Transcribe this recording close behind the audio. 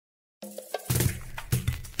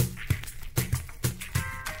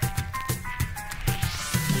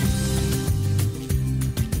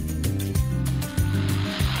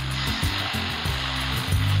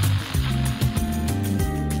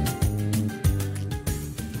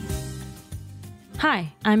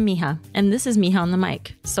Hi, I'm Mija, and this is Mija on the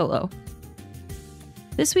mic, solo.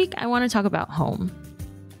 This week, I want to talk about home.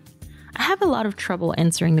 I have a lot of trouble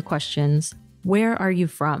answering the questions, where are you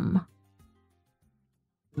from?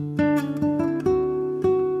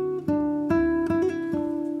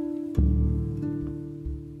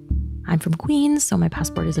 I'm from Queens, so my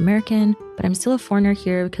passport is American, but I'm still a foreigner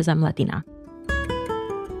here because I'm Latina.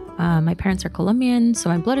 My parents are Colombian, so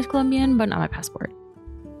my blood is Colombian, but not my passport.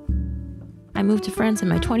 I moved to France in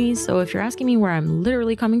my 20s, so if you're asking me where I'm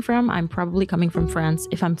literally coming from, I'm probably coming from France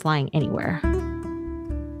if I'm flying anywhere.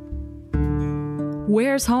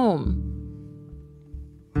 Where's home?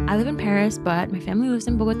 I live in Paris, but my family lives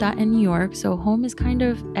in Bogota and New York, so home is kind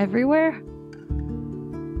of everywhere.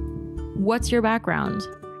 What's your background?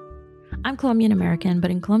 I'm Colombian American,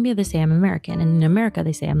 but in Colombia they say I'm American, and in America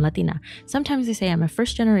they say I'm Latina. Sometimes they say I'm a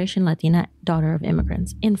first-generation Latina daughter of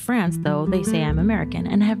immigrants. In France, though, they say I'm American,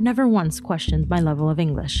 and have never once questioned my level of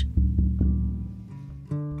English.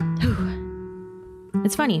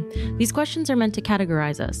 It's funny, these questions are meant to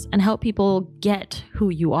categorize us and help people get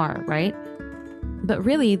who you are, right? But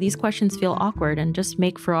really, these questions feel awkward and just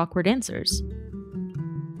make for awkward answers.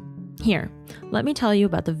 Here, let me tell you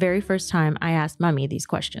about the very first time I asked Mommy these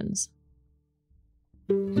questions.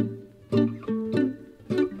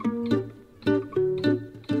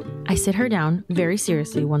 I sit her down very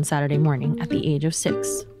seriously one Saturday morning at the age of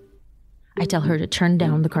 6. I tell her to turn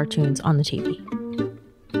down the cartoons on the TV.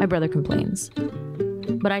 My brother complains,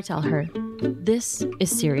 but I tell her, this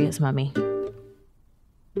is serious, Mommy.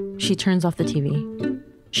 She turns off the TV.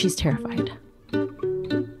 She's terrified.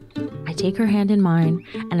 I take her hand in mine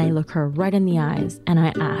and I look her right in the eyes and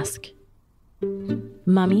I ask,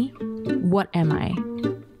 Mommy, what am I?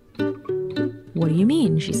 What do you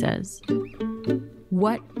mean? She says.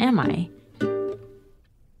 What am I?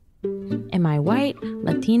 Am I white,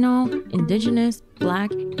 Latino, indigenous, black,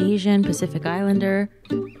 Asian, Pacific Islander?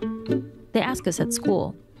 They ask us at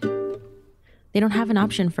school. They don't have an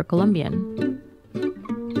option for Colombian.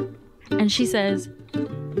 And she says,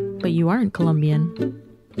 but you aren't Colombian.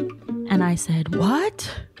 And I said, what?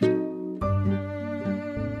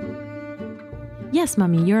 Yes,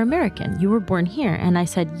 Mommy, you're American. You were born here. And I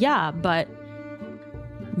said, yeah, but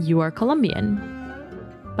you are Colombian.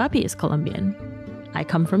 Papi is Colombian. I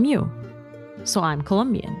come from you. So I'm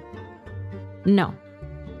Colombian. No,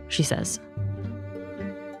 she says.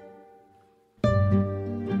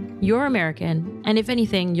 You're American, and if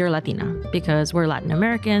anything, you're Latina, because we're Latin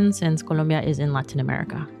American since Colombia is in Latin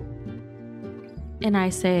America. And I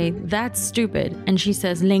say, that's stupid. And she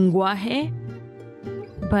says, lenguaje?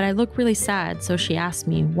 But I look really sad, so she asks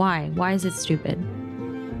me, why? Why is it stupid?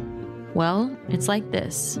 Well, it's like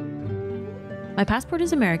this. My passport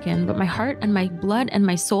is American, but my heart and my blood and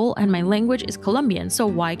my soul and my language is Colombian, so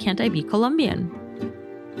why can't I be Colombian?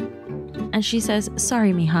 And she says,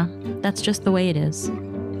 sorry, Mija, that's just the way it is.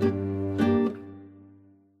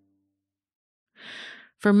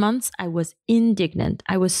 For months, I was indignant.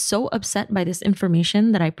 I was so upset by this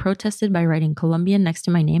information that I protested by writing Colombian next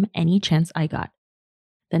to my name any chance I got.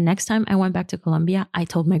 The next time I went back to Colombia, I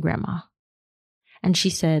told my grandma. And she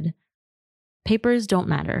said, papers don't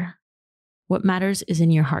matter. What matters is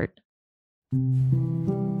in your heart.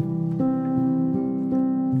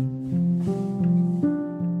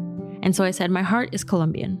 And so I said, my heart is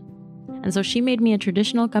Colombian. And so she made me a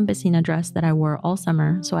traditional campesina dress that I wore all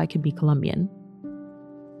summer so I could be Colombian.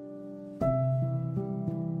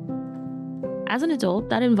 As an adult,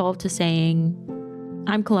 that involved to saying,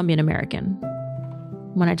 I'm Colombian American.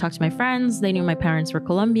 When I talked to my friends, they knew my parents were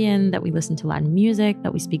Colombian, that we listened to Latin music,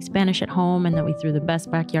 that we speak Spanish at home, and that we threw the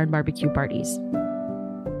best backyard barbecue parties.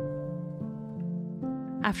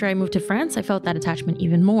 After I moved to France, I felt that attachment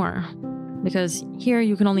even more, because here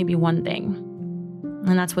you can only be one thing,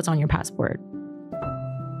 and that's what's on your passport.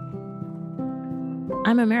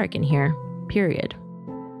 I'm American here, period.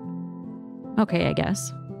 Okay, I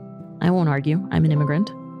guess. I won't argue, I'm an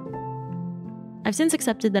immigrant. I've since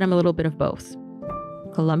accepted that I'm a little bit of both.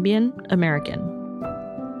 Colombian, American,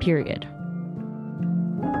 period.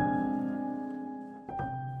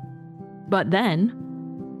 But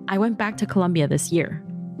then, I went back to Colombia this year.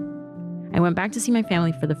 I went back to see my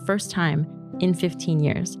family for the first time in 15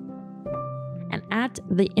 years. And at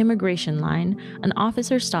the immigration line, an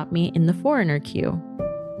officer stopped me in the foreigner queue.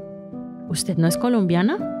 ¿Usted no es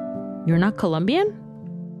colombiana? You're not Colombian?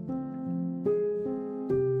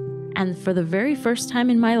 And for the very first time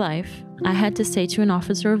in my life, I had to say to an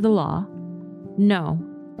officer of the law, no,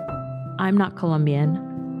 I'm not Colombian.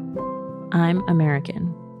 I'm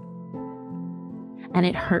American. And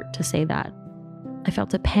it hurt to say that. I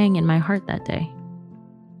felt a pang in my heart that day.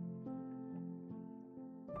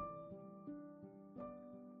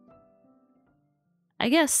 I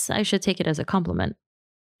guess I should take it as a compliment.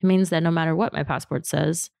 It means that no matter what my passport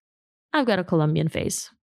says, I've got a Colombian face.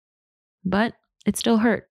 But it still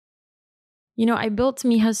hurt. I built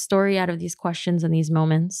Mija's story out of these questions and these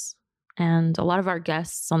moments, and a lot of our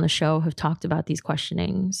guests on the show have talked about these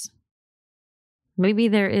questionings. Maybe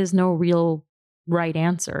there is no real right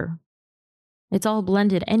answer. It's all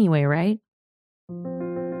blended anyway, right?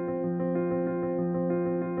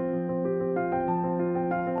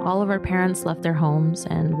 All of our parents left their homes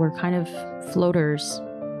and were kind of floaters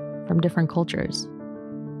from different cultures.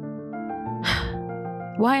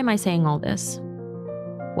 Why am I saying all this?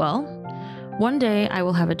 Well, one day I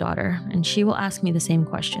will have a daughter and she will ask me the same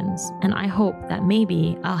questions, and I hope that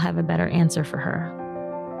maybe I'll have a better answer for her.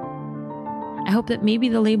 I hope that maybe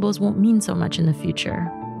the labels won't mean so much in the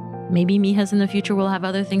future. Maybe Mijas in the future will have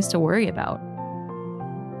other things to worry about.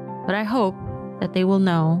 But I hope that they will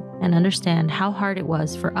know and understand how hard it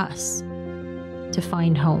was for us to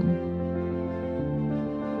find home.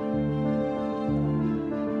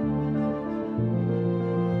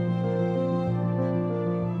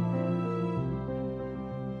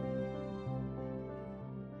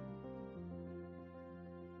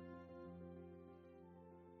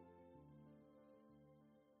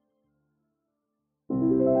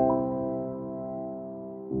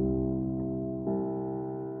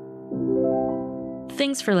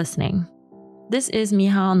 Thanks for listening. This is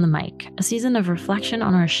Mija on the mic, a season of reflection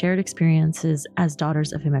on our shared experiences as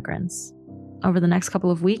daughters of immigrants. Over the next couple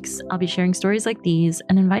of weeks, I'll be sharing stories like these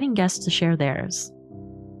and inviting guests to share theirs.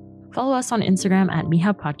 Follow us on Instagram at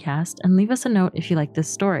Mija Podcast and leave us a note if you like this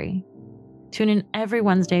story. Tune in every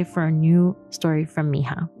Wednesday for a new story from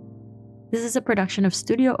Mija. This is a production of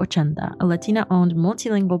Studio 80, a Latina-owned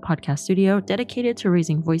multilingual podcast studio dedicated to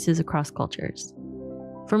raising voices across cultures.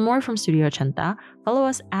 For more from Studio 80, follow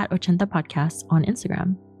us at 80 Podcasts on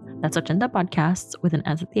Instagram. That's 80 Podcasts with an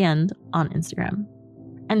S at the end on Instagram.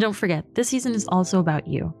 And don't forget, this season is also about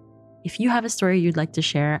you. If you have a story you'd like to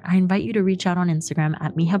share, I invite you to reach out on Instagram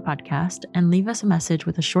at Mija Podcast and leave us a message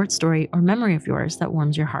with a short story or memory of yours that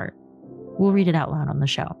warms your heart. We'll read it out loud on the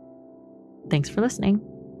show. Thanks for listening.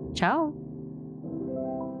 Ciao.